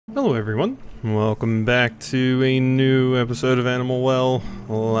Hello everyone, welcome back to a new episode of Animal Well.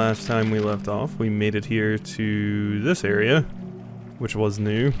 Last time we left off, we made it here to this area, which was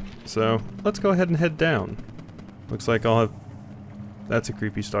new, so let's go ahead and head down. Looks like I'll have... That's a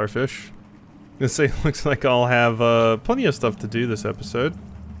creepy starfish. I'm gonna say, looks like I'll have plenty of stuff to do this episode,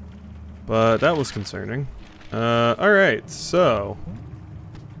 but that was concerning. Alright, so...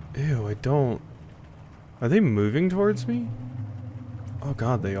 Ew, I don't... Are they moving towards me? Oh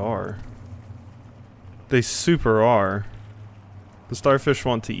god, they are. They super are. The starfish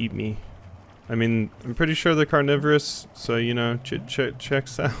want to eat me. I mean, I'm pretty sure they're carnivorous, so you know,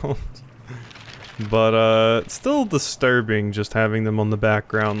 checks out. But it's still disturbing just having them on the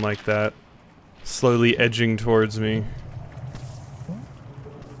background like that. Slowly edging towards me.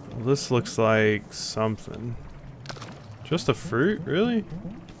 Well, this looks like something. Just a fruit, really?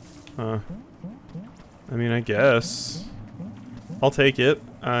 Huh. I mean, I guess. I'll take it.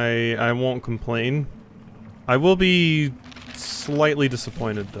 I won't complain. I will be slightly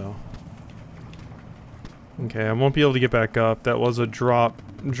disappointed though. Okay, I won't be able to get back up. That was a drop.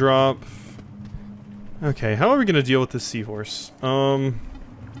 Okay, how are we gonna deal with this seahorse? Hello.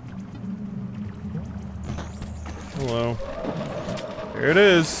 There it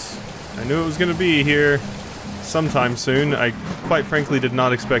is. I knew it was gonna be here sometime soon. I quite frankly did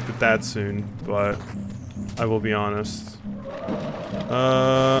not expect it that soon, but I will be honest.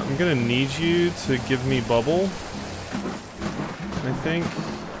 I'm gonna need you to give me bubble, I think.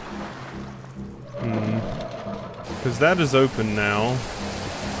 Because that is open now.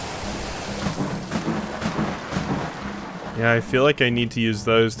 Yeah, I feel like I need to use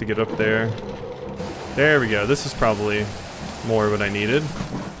those to get up there. There we go, this is probably more what I needed.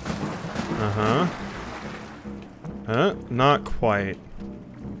 Not quite.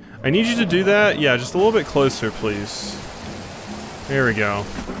 I need you to do that, yeah, just a little bit closer, please. There we go.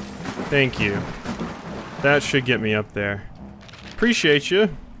 Thank you. That should get me up there. Appreciate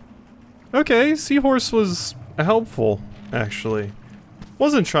you. Okay, Seahorse was helpful, actually.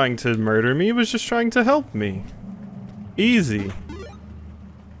 Wasn't trying to murder me, was just trying to help me. Easy.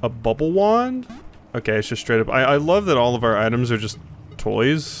 A bubble wand? Okay, it's just straight up. I love that all of our items are just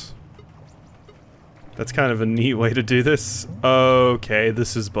toys. That's kind of a neat way to do this. Okay,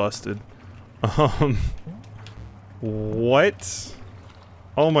 this is busted. What?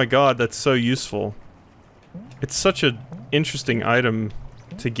 Oh my god, that's so useful. It's such an interesting item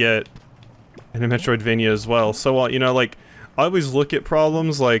to get in a Metroidvania as well. So, you know, like, I always look at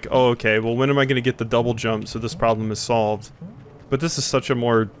problems like, oh, okay, well, when am I gonna get the double jump so this problem is solved? But this is such a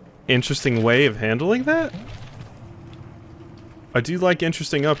more interesting way of handling that? I do like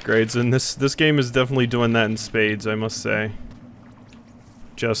interesting upgrades, and this game is definitely doing that in spades, I must say.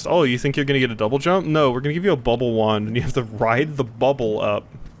 Just, oh, you think you're gonna get a double jump? No, we're gonna give you a bubble wand, and you have to ride the bubble up.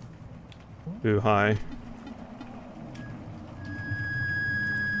 Ooh, hi.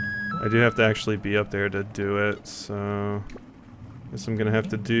 I do have to actually be up there to do it, so... Guess I'm gonna have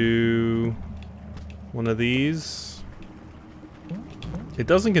to do... one of these. It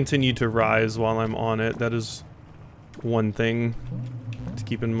doesn't continue to rise while I'm on it, that is one thing to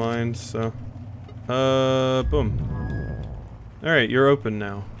keep in mind, so... boom. Alright, you're open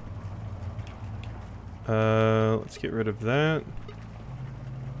now. Let's get rid of that.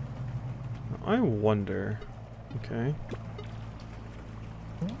 I wonder... Okay.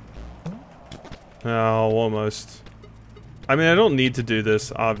 Oh, almost. I mean, I don't need to do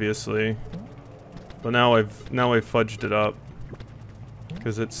this, obviously. But now I've fudged it up.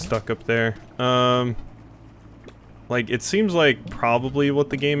 Because it's stuck up there. Like, it seems like probably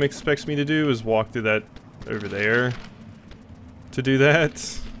what the game expects me to do is walk through that over there. To do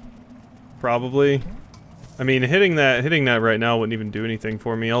that. Probably. I mean, hitting that right now wouldn't even do anything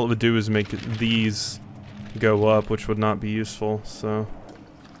for me. All it would do is make these go up, which would not be useful, so...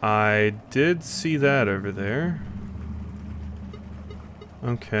 I did see that over there.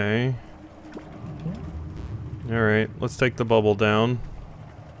 Okay. Alright, let's take the bubble down.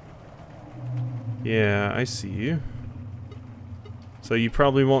 Yeah, I see you. So you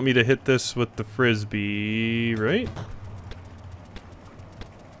probably want me to hit this with the frisbee, right?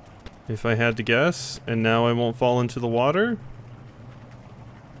 If I had to guess, and now I won't fall into the water?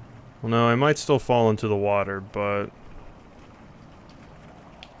 Well, no, I might still fall into the water, but...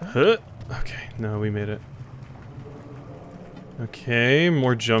 Huh? Okay, no, we made it. Okay,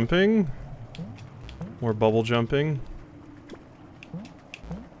 more jumping. More bubble jumping.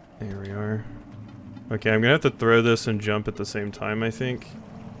 There we are. Okay, I'm gonna have to throw this and jump at the same time, I think.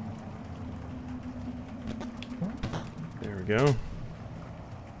 There we go.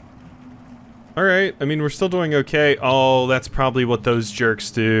 Alright, I mean, we're still doing okay. Oh, that's probably what those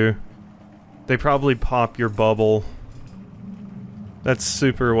jerks do. They probably pop your bubble. That's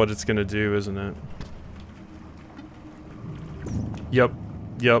super what it's gonna do, isn't it? Yup.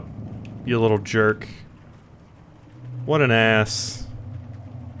 Yup. You little jerk. What an ass.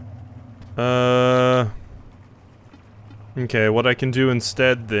 Okay, what I can do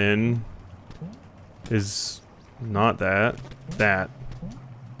instead then is not that. That.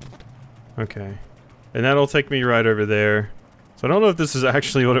 Okay. And that'll take me right over there. So I don't know if this is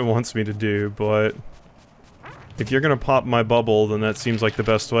actually what it wants me to do, but if you're gonna pop my bubble, then that seems like the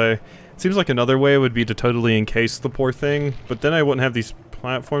best way. It seems like another way would be to totally encase the poor thing, but then I wouldn't have these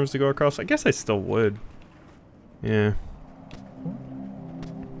platforms to go across. I guess I still would. Yeah.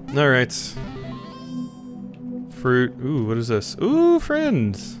 Alright. Fruit. Ooh, what is this? Ooh,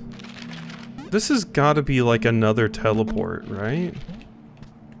 friends! This has gotta be like another teleport, right?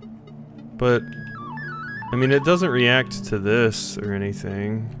 But, I mean, it doesn't react to this or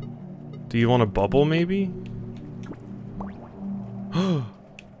anything. Do you want a bubble, maybe? Oh,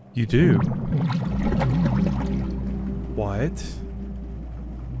 you do. What?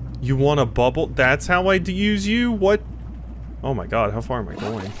 You want a bubble? That's how I use you? What? Oh my god, how far am I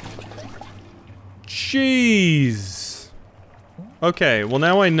going? Jeez! Okay, well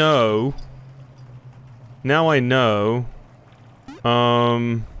now I know. Now I know.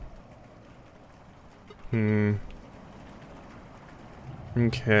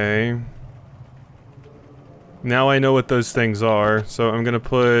 Okay. Now I know what those things are, so I'm gonna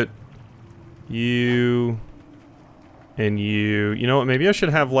put you and you. You know what, maybe I should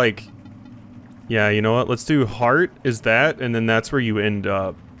have like... Yeah, you know what, let's do heart is that, and then that's where you end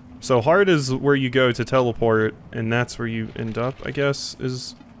up. So heart is where you go to teleport, and that's where you end up, I guess,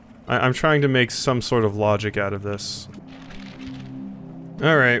 is... I'm trying to make some sort of logic out of this.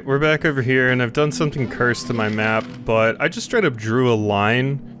 Alright, we're back over here, and I've done something cursed to my map, but I just straight up drew a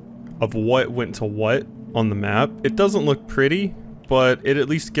line of what went to what on the map. It doesn't look pretty, but it at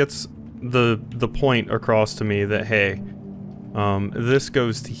least gets the point across to me that, hey, this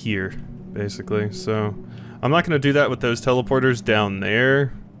goes to here, basically. So, I'm not gonna do that with those teleporters down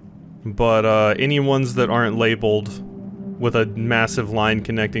there, but any ones that aren't labeled with a massive line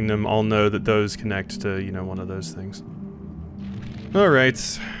connecting them, I'll know that those connect to, you know, one of those things.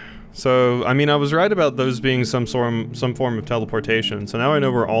 Alright, so, I mean, I was right about those being some form of teleportation, so now I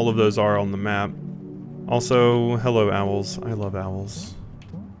know where all of those are on the map. Also, hello owls. I love owls.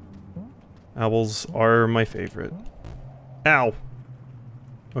 Owls are my favorite. Ow!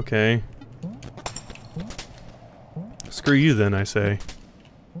 Okay. Screw you then, I say.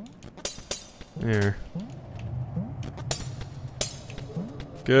 There.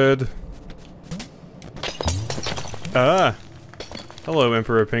 Good. Ah! Hello,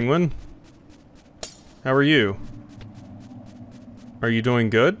 Emperor Penguin. How are you? Are you doing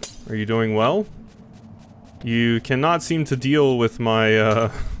good? Are you doing well? You cannot seem to deal with my,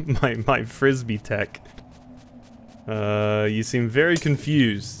 my frisbee tech. You seem very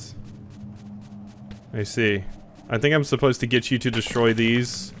confused. I see. I think I'm supposed to get you to destroy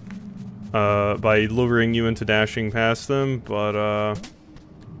these, by luring you into dashing past them, but,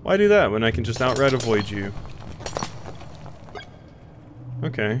 why do that when I can just outright avoid you?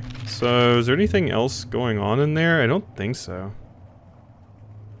 Okay, so is there anything else going on in there? I don't think so.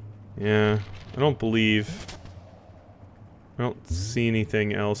 Yeah, I don't see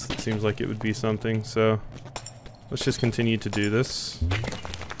anything else that seems like it would be something, so let's just continue to do this.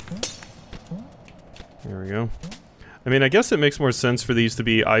 There we go. I mean, I guess it makes more sense for these to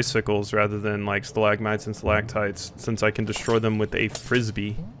be icicles rather than like stalagmites and stalactites, since I can destroy them with a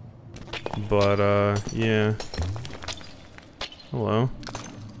frisbee. But, yeah. Hello.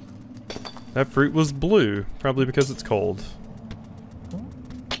 That fruit was blue, probably because it's cold.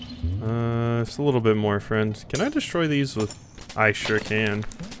 Just a little bit more, friend. Can I destroy these with... I sure can.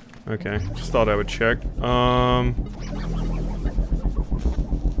 Okay, just thought I would check.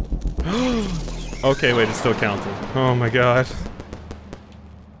 Okay, wait, it's still counting. Oh my god.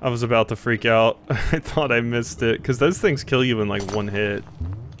 I was about to freak out. I thought I missed it, because those things kill you in like one hit.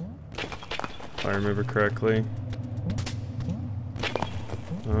 If I remember correctly.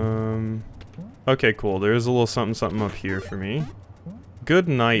 Okay, cool. There is a little something up here for me. Good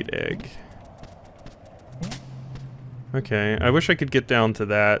night, egg. Okay, I wish I could get down to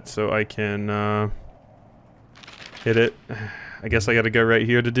that so I can, hit it. I guess I gotta go right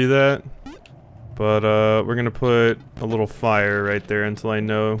here to do that. But, we're gonna put a little fire right there until I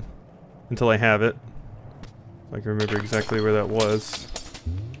have it. So I can remember exactly where that was.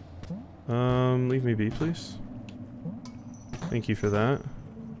 Leave me be, please. Thank you for that.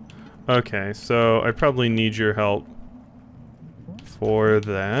 Okay, so I probably need your help for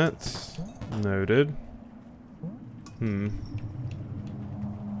that. Noted. Can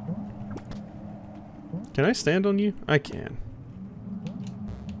I stand on you? I can.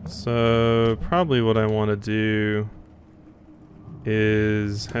 So, probably what I want to do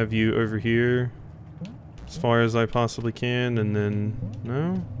is have you over here as far as I possibly can, and then...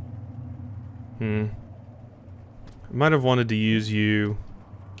 No? I might have wanted to use you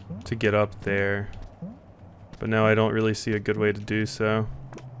to get up there, but now I don't really see a good way to do so.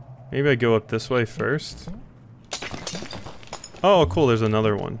 Maybe I go up this way first? Oh, cool, there's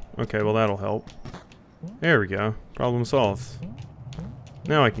another one. Okay, well that'll help. There we go. Problem solved.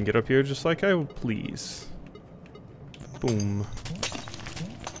 Now I can get up here just like I please. Boom.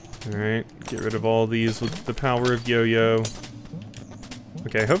 Alright, get rid of all these with the power of yo-yo.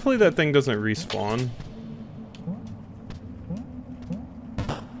 Okay, hopefully that thing doesn't respawn.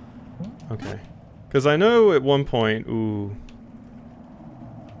 Okay. Because I know at one point... Ooh.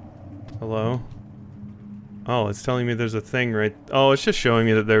 Hello? Oh, it's telling me there's a thing right... Oh, it's just showing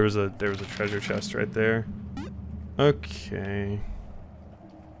me that there was a treasure chest right there. Okay.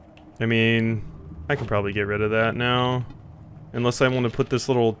 I mean, I can probably get rid of that now. Unless I want to put this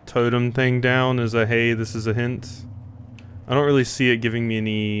little totem thing down as a, hey, this is a hint. I don't really see it giving me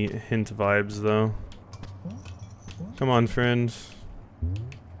any hint vibes, though. Come on, friend.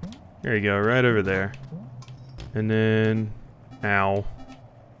 There you go, right over there. And then... Ow.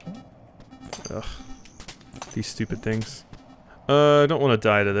 Ugh. These stupid things. I don't want to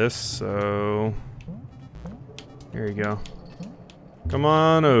die to this, so... There you go. Come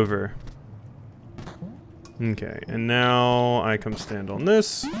on over. Okay, and now I come stand on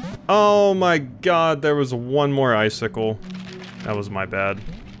this. Oh my god, there was one more icicle. That was my bad.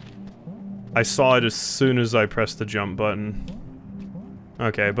 I saw it as soon as I pressed the jump button.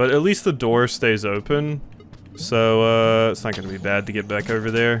 Okay, but at least the door stays open. So, it's not gonna be bad to get back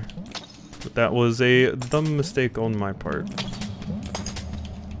over there. But that was a dumb mistake on my part.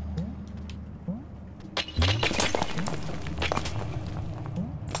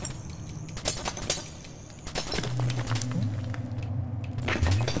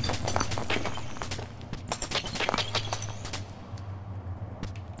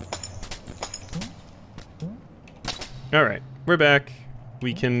 Alright, we're back.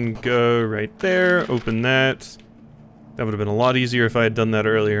 We can go right there, open that. That would have been a lot easier if I had done that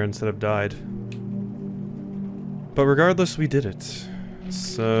earlier instead of died. But regardless, we did it.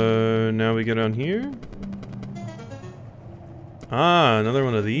 So, now we go down here. Ah, another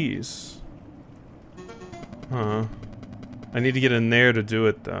one of these. Huh. I need to get in there to do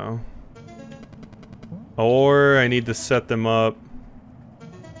it, though. Or I need to set them up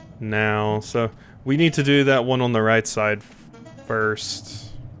now. So, we need to do that one on the right side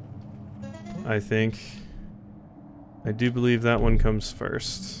first. I think. I do believe that one comes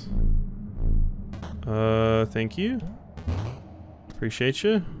first. Thank you. Appreciate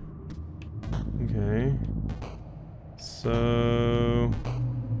you. Okay. So...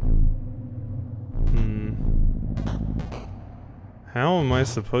 How am I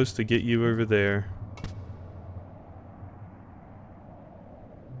supposed to get you over there?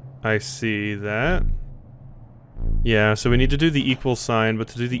 I see that. Yeah, so we need to do the equal sign, but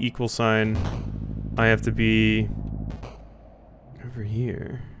to do the equal sign, I have to be over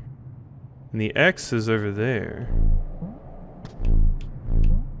here. And the X is over there.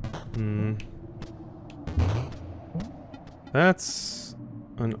 That's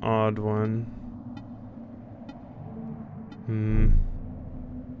an odd one. I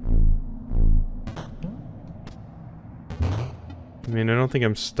mean, I don't think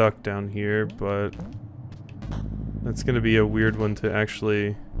I'm stuck down here, but that's gonna be a weird one to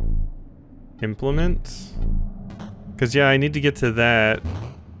actually implement. Cause yeah, I need to get to that,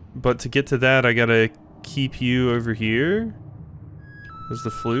 but to get to that I gotta keep you over here. Does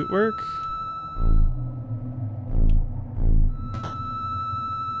the flute work?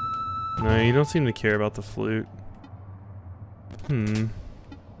 No, you don't seem to care about the flute.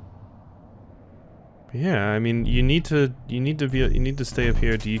 Yeah, I mean, you need to stay up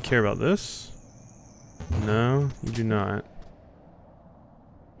here. Do you care about this? No, you do not.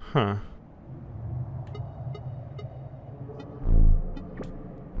 Huh.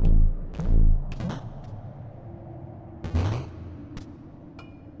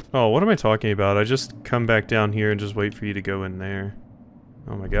 Oh, what am I talking about? I just come back down here and just wait for you to go in there.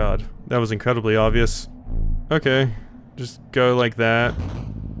 Oh my god. That was incredibly obvious. Okay. Just go like that.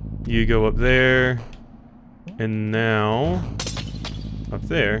 You go up there. And now... up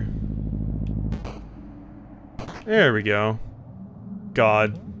there. There we go.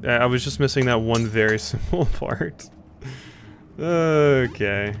 God. I was just missing that one very simple part.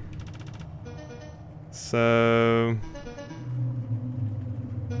 Okay. So...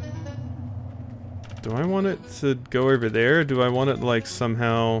 do I want it to go over there? Or do I want it, like,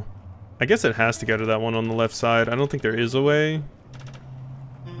 somehow... I guess it has to go to that one on the left side. I don't think there is a way.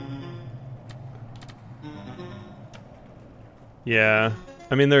 Yeah.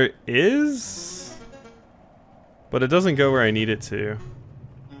 I mean, there is... but it doesn't go where I need it to.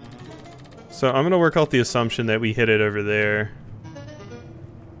 So I'm gonna work out the assumption that we hit it over there.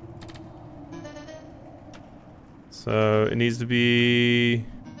 So it needs to be...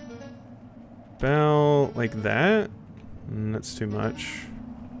 about like that? That's too much.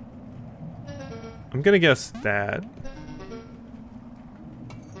 I'm gonna guess that.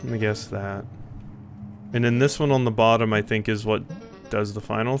 I'm gonna guess that. And then this one on the bottom, I think, is what does the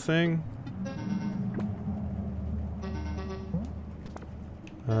final thing.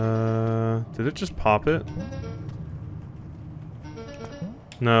 Did it just pop it?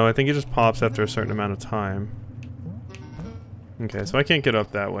 No, I think it just pops after a certain amount of time. Okay, so I can't get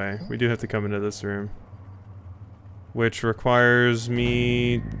up that way. We do have to come into this room. Which requires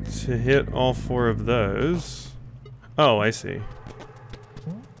me to hit all 4 of those. Oh, I see.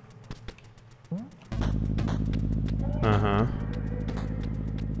 Uh-huh.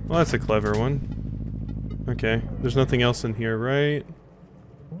 Well, that's a clever one. Okay, there's nothing else in here, right?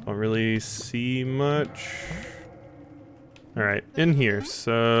 Don't really see much. Alright, in here,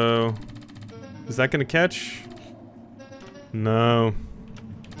 so... is that gonna catch? No.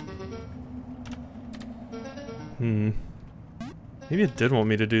 Maybe it did want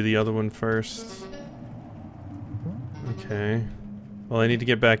me to do the other one first. Okay. Well, I need to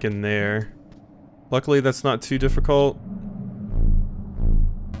get back in there. Luckily, that's not too difficult.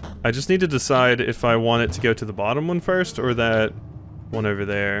 I just need to decide if I want it to go to the bottom one first, or that one over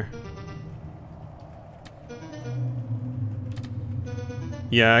there.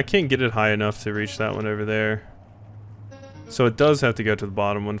 Yeah, I can't get it high enough to reach that one over there. So it does have to go to the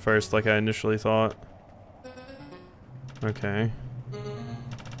bottom one first, like I initially thought. Okay.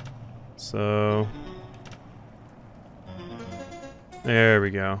 So... there we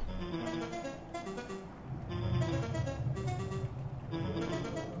go.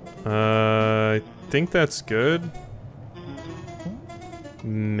 I think that's good.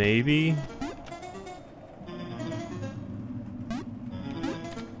 Maybe.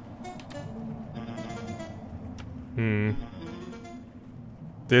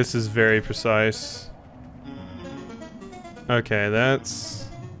 This is very precise. Okay, that's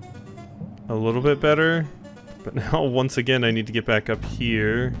a little bit better. But now, once again, I need to get back up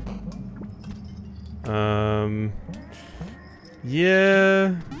here.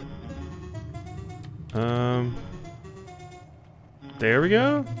 Yeah. There we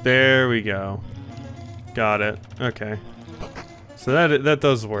go? There we go. Got it. Okay. So that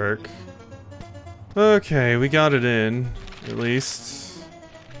does work. Okay, we got it in, at least.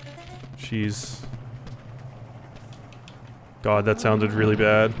 Jeez. God, that sounded really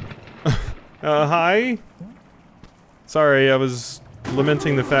bad. Hi? Sorry, I was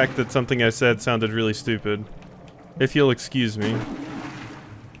lamenting the fact that something I said sounded really stupid. If you'll excuse me.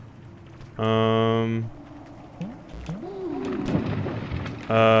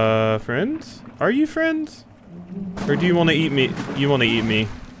 Friends? Are you friends? Or do you want to eat me? You want to eat me.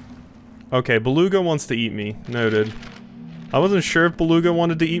 Okay, Beluga wants to eat me. Noted. I wasn't sure if Beluga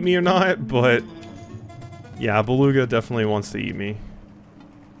wanted to eat me or not, but... yeah, Beluga definitely wants to eat me.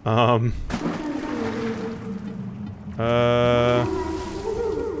 That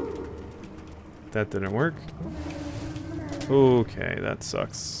didn't work. Okay, that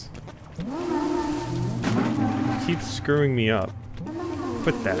sucks. Keep screwing me up.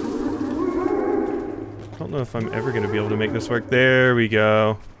 Quit that. I don't know if I'm ever gonna be able to make this work. There we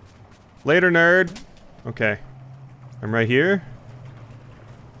go. Later, nerd! Okay. I'm right here.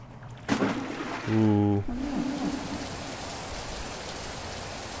 Ooh.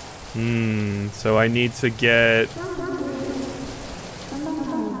 So I need to get...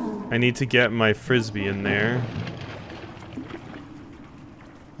 my frisbee in there.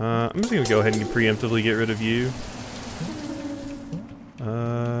 I'm just gonna go ahead and preemptively get rid of you.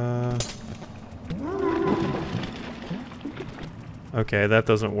 Okay, that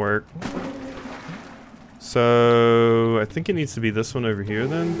doesn't work. So I think it needs to be this one over here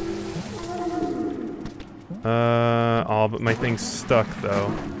then. Oh, but my thing's stuck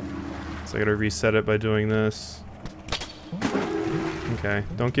though. So I gotta reset it by doing this. Okay,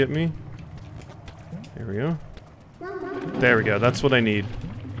 don't get me. There we go. There we go, that's what I need.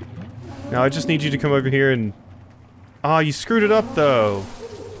 Now I just need you to come over here and... ah, you screwed it up though!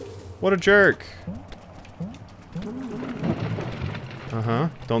 What a jerk. Uh-huh.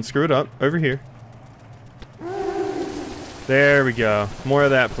 Don't screw it up. Over here. There we go. More of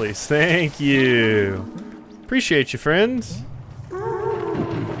that, please. Thank you. Appreciate you, friends.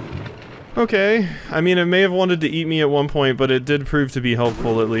 Okay. I mean, it may have wanted to eat me at one point, but it did prove to be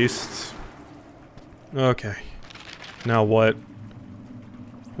helpful at least. Okay. Now what?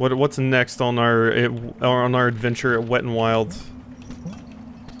 What's next on our adventure at Wet and Wild?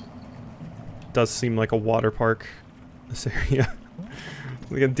 Does seem like a water park, this area.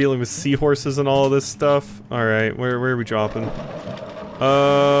 We're dealing with seahorses and all of this stuff. Alright, where are we dropping?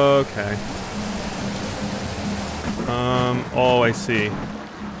 Okay. Oh, I see.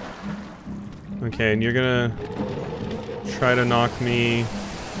 Okay, and you're gonna try to knock me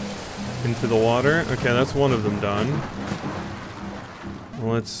into the water? Okay, that's one of them done.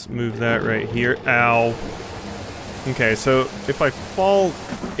 Let's move that right here. Ow. Okay, so if I fall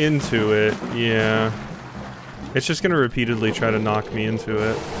into it, yeah. It's just gonna repeatedly try to knock me into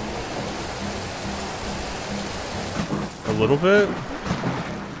it. A little bit?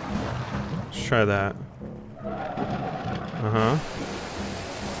 Let's try that. Uh-huh.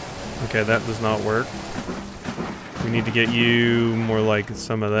 Okay, that does not work. We need to get you more like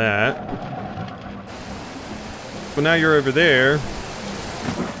some of that. But now you're over there.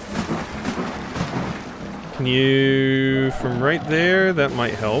 Can you... from right there, that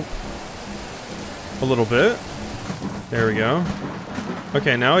might help. A little bit. There we go.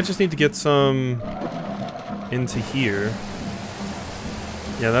 Okay, now I just need to get some into here.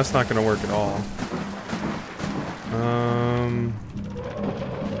 Yeah, that's not gonna work at all.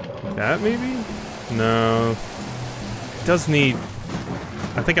 That maybe? No. It does need...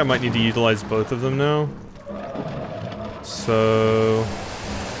 I think I might need to utilize both of them now. So...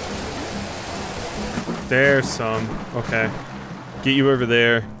 there's some. Okay. Get you over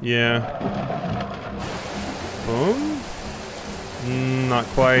there. Yeah. Boom? Not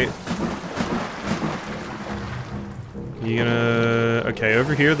quite. You gonna... okay,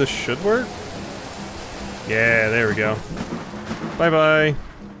 over here this should work? Yeah, there we go. Bye-bye.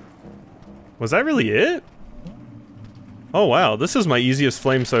 Was that really it? Oh wow, this is my easiest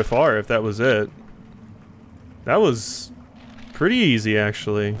flame so far, if that was it. That was pretty easy,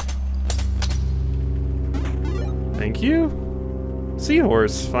 actually. Thank you?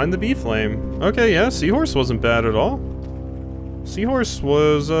 Seahorse, find the bee flame. Okay, yeah, Seahorse wasn't bad at all. Seahorse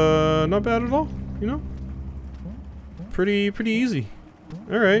was, not bad at all, you know? Pretty easy.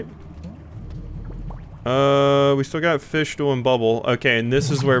 Alright. We still got fish doing bubble. Okay, and this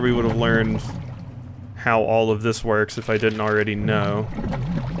is where we would have learned how all of this works if I didn't already know.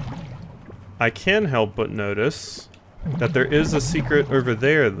 I can help but notice that there is a secret over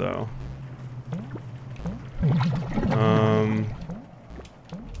there, though.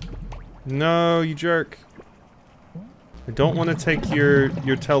 No, you jerk. I don't want to take your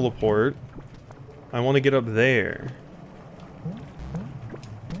teleport. I want to get up there.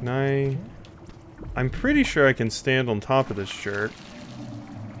 Can I... I'm pretty sure I can stand on top of this jerk.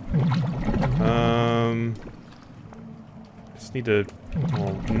 Just need to...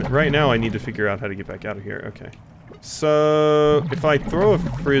 well, right now I need to figure out how to get back out of here. Okay. So, if I throw a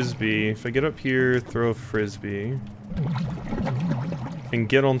frisbee, if I get up here, throw a frisbee, and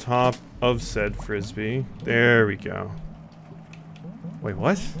get on top of said frisbee, there we go. Wait,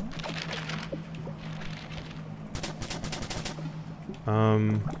 what?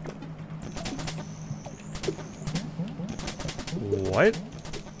 What?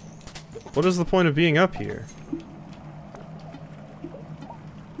 What is the point of being up here?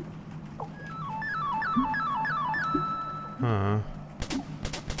 Huh.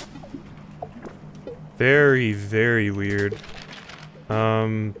 Very, very weird.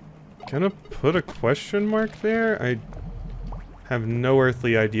 Gonna put a question mark there? I have no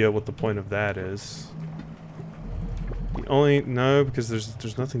earthly idea what the point of that is. The only... no, because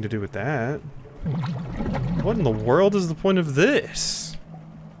there's nothing to do with that. What in the world is the point of this?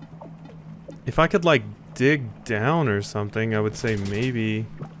 If I could, like, dig down or something, I would say maybe.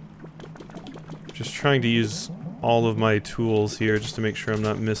 Just trying to use all of my tools here just to make sure I'm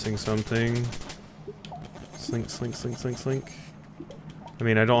not missing something. Slink, slink, slink, slink, slink. I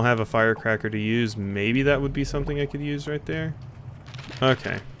mean, I don't have a firecracker to use. Maybe that would be something I could use right there.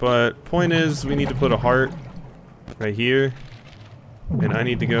 Okay, but point is, we need to put a heart right here. And I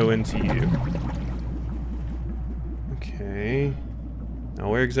need to go into you. Okay.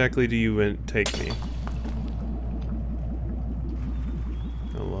 Now where exactly do you take me?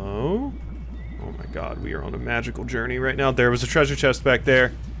 Hello? Oh my god, we are on a magical journey right now. There was a treasure chest back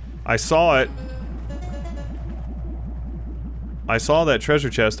there. I saw it. I saw that treasure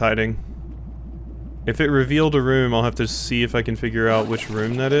chest hiding. If it revealed a room, I'll have to see if I can figure out which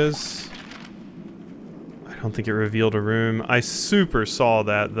room that is. I don't think it revealed a room. I super saw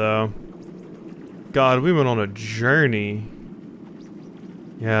that, though. God, we went on a journey.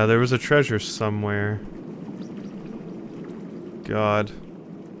 Yeah, there was a treasure somewhere. God.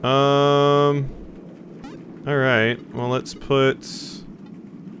 Alright, well, let's put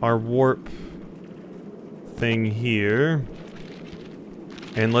our warp thing here.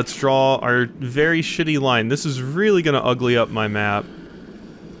 And let's draw our very shitty line. This is really gonna ugly up my map.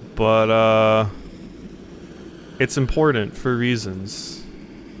 But, it's important for reasons.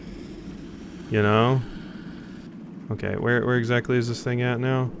 You know? Okay, where exactly is this thing at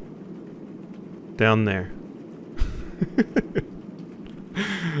now? Down there.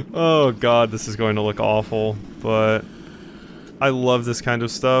 Oh god, this is going to look awful, but I love this kind of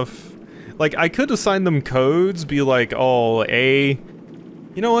stuff. Like, I could assign them codes, be like, oh, A...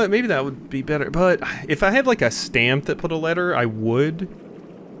 You know what, maybe that would be better, but if I had like a stamp that put a letter, I would.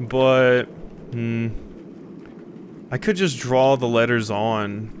 But, I could just draw the letters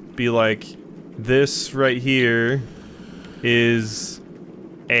on. Be like, this right here is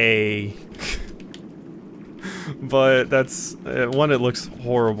A. But that's, one, it looks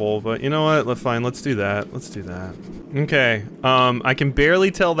horrible, but you know what, fine, let's do that. Let's do that. Okay, I can barely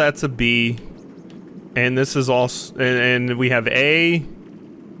tell that's a B. And this is also, and we have A,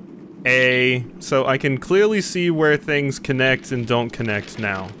 so I can clearly see where things connect and don't connect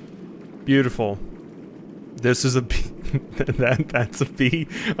now. Beautiful. This is a B. That's a B.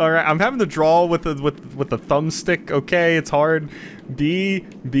 Alright, I'm having to draw with the thumbstick, okay? It's hard. B,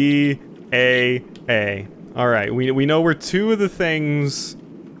 B, A, A. Alright, we know where two of the things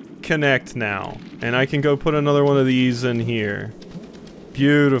connect now. And I can go put another one of these in here.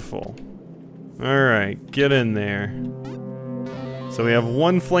 Beautiful. Alright, get in there. So we have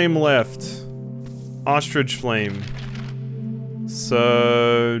one flame left. Ostrich flame.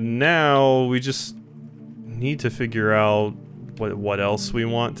 So now we just need to figure out what else we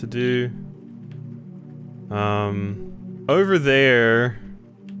want to do. Over there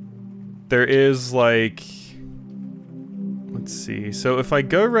is like, let's see. So if I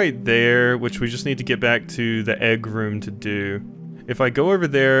go right there, which we just need to get back to the egg room to do. If I go over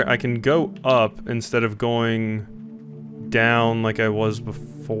there, I can go up instead of going down like I was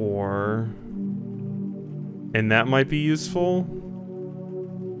before. And that might be useful.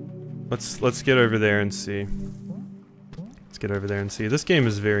 Let's get over there and see. Let's get over there and see. This game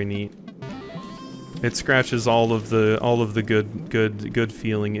is very neat. It scratches all of the good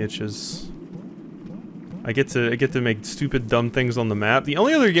feeling itches. I get to make stupid dumb things on the map. The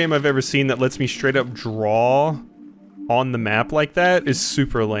only other game I've ever seen that lets me straight up draw on the map like that is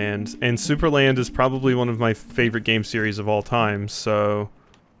Superland, and Superland is probably one of my favorite game series of all time, so...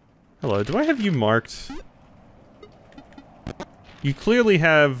 Hello, do I have you marked? You clearly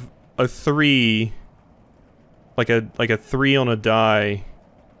have a 3, like a 3 on a die,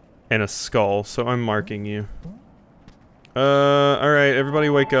 and a skull, so I'm marking you. Alright, everybody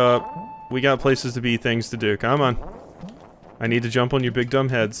wake up. We got places to be, things to do, come on. I need to jump on your big dumb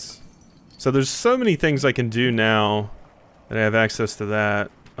heads. So there's so many things I can do now that I have access to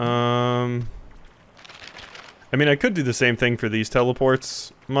that. I mean, I could do the same thing for these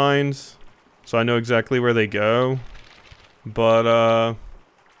teleports mines, so I know exactly where they go. But,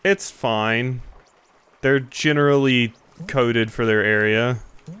 it's fine. They're generally coded for their area.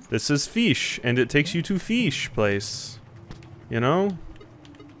 This is Fish, and it takes you to Fish place. You know?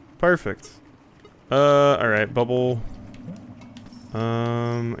 Perfect. Alright, bubble.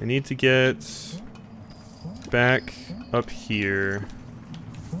 I need to get back up here.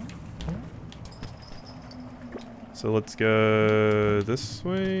 So let's go this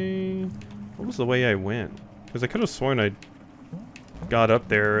way. What was the way I went? Because I could have sworn I got up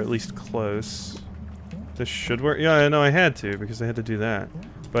there, or at least close. This should work. Yeah, I know I had to, because I had to do that.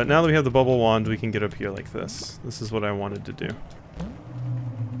 But now that we have the bubble wand, we can get up here like this. This is what I wanted to do.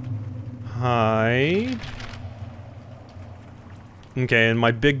 Hi. Okay, and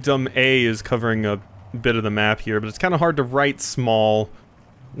my big dumb A is covering a bit of the map here, but it's kind of hard to write small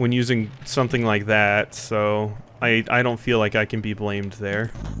when using something like that, so I don't feel like I can be blamed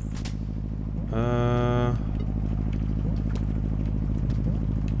there.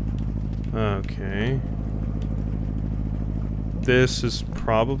 Okay. This is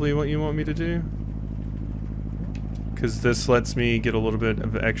probably what you want me to do? Because this lets me get a little bit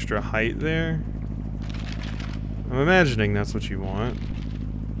of extra height there. I'm imagining that's what you want.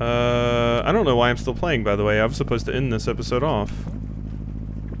 I don't know why I'm still playing, by the way. I was supposed to end this episode off.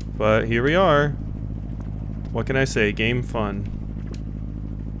 But here we are. What can I say? Game fun.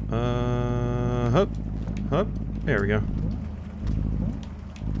 Hup. Hup. There we go.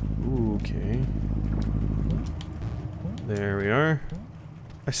 Okay. There we are.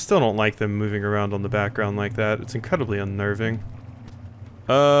 I still don't like them moving around on the background like that. It's incredibly unnerving.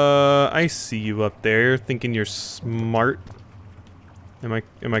 I see you up there thinking you're smart. Am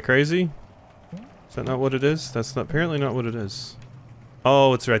I crazy? Is that not what it is? That's not, apparently not what it is.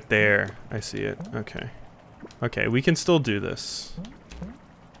 Oh, it's right there. I see it. Okay. Okay, we can still do this.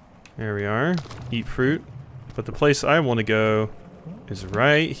 There we are. Eat fruit. But the place I want to go is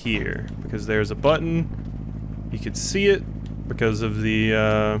right here. Because there's a button. You can see it because of the,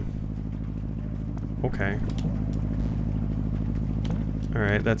 okay.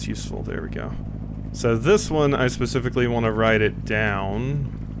 Alright, that's useful. There we go. So this one, I specifically want to write it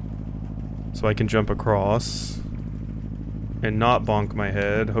down so I can jump across and not bonk my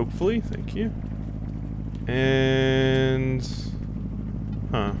head, hopefully. Thank you. And...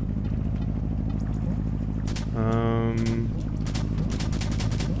 huh.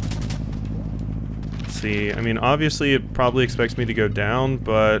 Let's see. I mean, obviously it probably expects me to go down,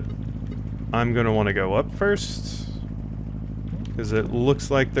 but I'm gonna want to go up first. Because it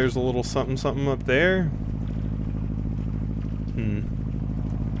looks like there's a little something something up there.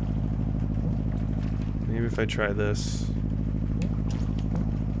 Maybe if I try this.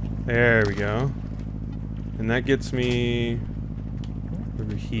 There we go. And that gets me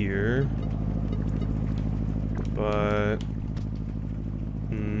over here. But...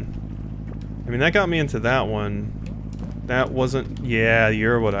 I mean, that got me into that one. That wasn't... yeah,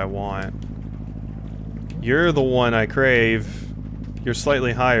 you're what I want. You're the one I crave. You're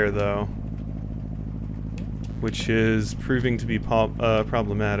slightly higher, though. Which is proving to be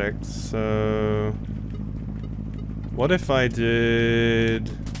problematic, so... what if I did...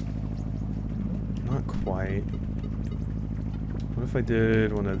 not quite. What if I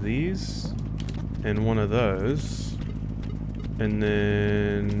did one of these? And one of those? And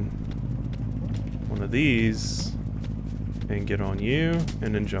then... one of these? And get on you,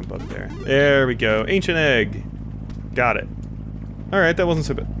 and then jump up there. There we go. Ancient egg! Got it. Alright, that wasn't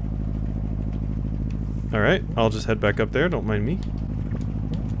so bad. Alright, I'll just head back up there, don't mind me.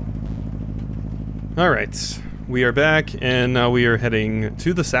 Alright, we are back, and now we are heading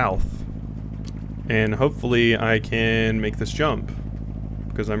to the south. And hopefully I can make this jump.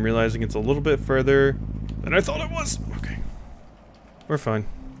 Because I'm realizing it's a little bit further than I thought it was. Okay. We're fine.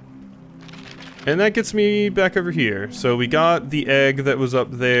 And that gets me back over here. So we got the egg that was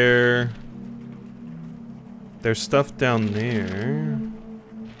up there. There's stuff down there.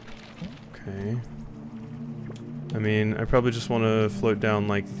 Okay. I mean, I probably just want to float down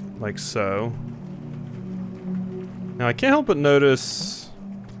like so. Now I can't help but notice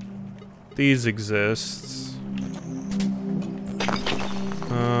these exist.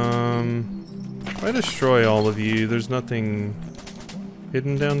 If I destroy all of you, there's nothing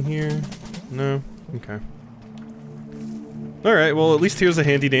hidden down here? No? Okay. Alright, well at least here's a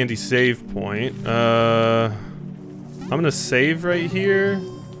handy dandy save point. I'm gonna save right here,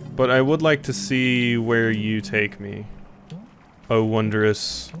 but I would like to see where you take me. Oh,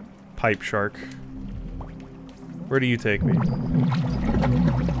 wondrous pipe shark. Where do you take me?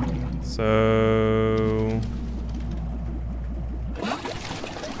 So...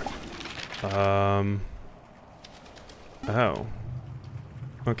 oh.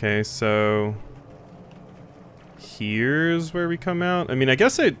 Okay, so... here's where we come out? I mean, I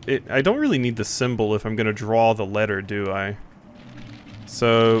guess I don't really need the symbol if I'm gonna draw the letter, do I?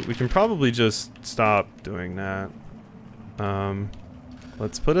 So, we can probably just stop doing that.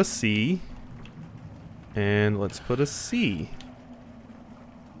 Let's put a C. And let's put a C.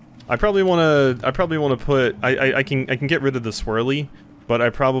 I probably wanna put... I can get rid of the swirly, but I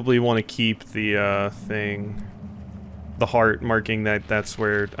probably want to keep the, thing... the heart marking that's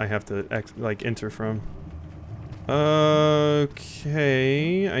where I have to, enter from.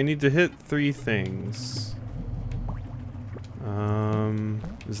 Okay, I need to hit 3 things.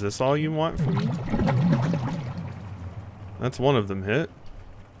 Is this all you want from me? That's one of them hit.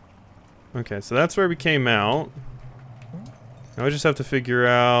 Okay, so that's where we came out. Now I just have to figure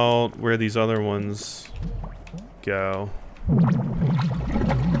out where these other ones go.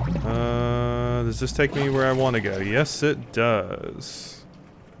 Does this take me where I want to go? Yes, it does.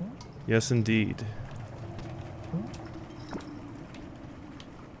 Yes, indeed.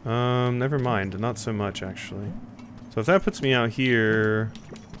 Never mind. Not so much, actually. So if that puts me out here,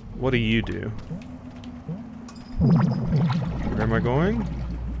 what do you do? Where am I going?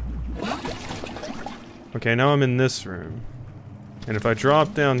 Okay, now I'm in this room. And if I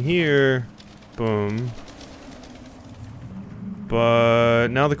drop down here, boom. But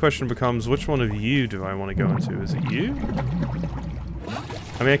now the question becomes, which one of you do I want to go into? Is it you?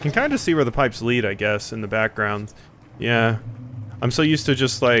 I mean, I can kind of see where the pipes lead, I guess, in the background. Yeah. I'm so used to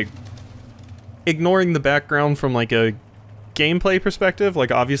just, like, ignoring the background from, like, a gameplay perspective.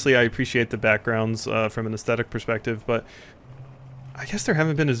 Like, obviously I appreciate the backgrounds from an aesthetic perspective, but I guess there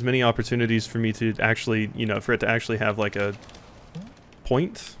haven't been as many opportunities for me to actually, you know, for it to actually have, like, a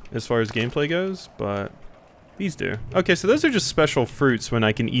point as far as gameplay goes, but these do. Okay, so those are just special fruits when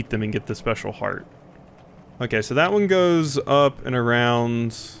I can eat them and get the special heart. Okay, so that one goes up and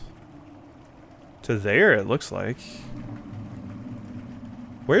around to there, it looks like.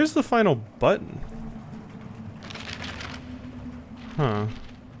 Where's the final button? Huh.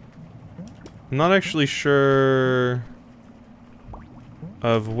 I'm not actually sure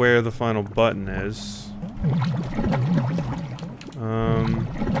of where the final button is.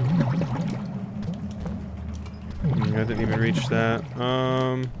 I didn't even reach that.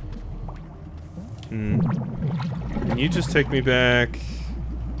 Can you just take me back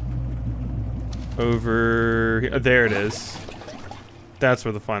over here? There it is. That's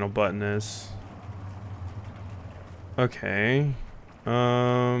where the final button is. Okay.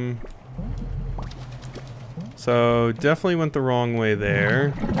 So definitely went the wrong way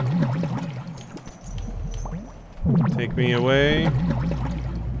there. Take me away.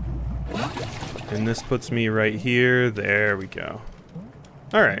 And this puts me right here. There we go.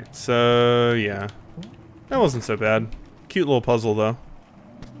 Alright, so yeah. That wasn't so bad. Cute little puzzle though.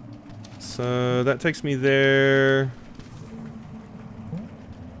 So that takes me there.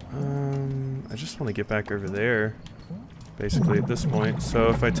 I just want to get back over there, basically, at this point. So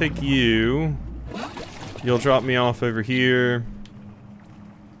if I take you, you'll drop me off over here.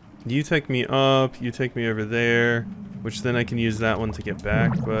 You take me up, you take me over there, which then I can use that one to get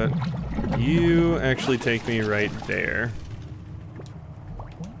back, but you actually take me right there.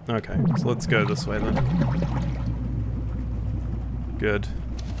 Okay, so let's go this way then. Good.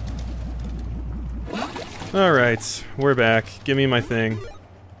 Alright, we're back. Give me my thing.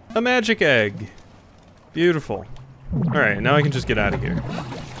 A magic egg! Beautiful. Alright, now I can just get out of here.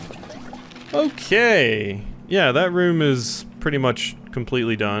 Okay! Yeah, that room is pretty much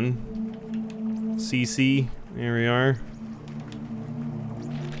completely done. CC, here we are.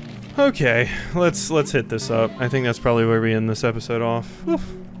 Okay, let's hit this up. I think that's probably where we end this episode off. Oof,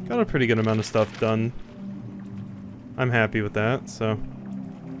 got a pretty good amount of stuff done. I'm happy with that, so.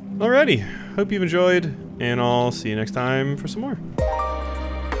 Alrighty, hope you've enjoyed, and I'll see you next time for some more.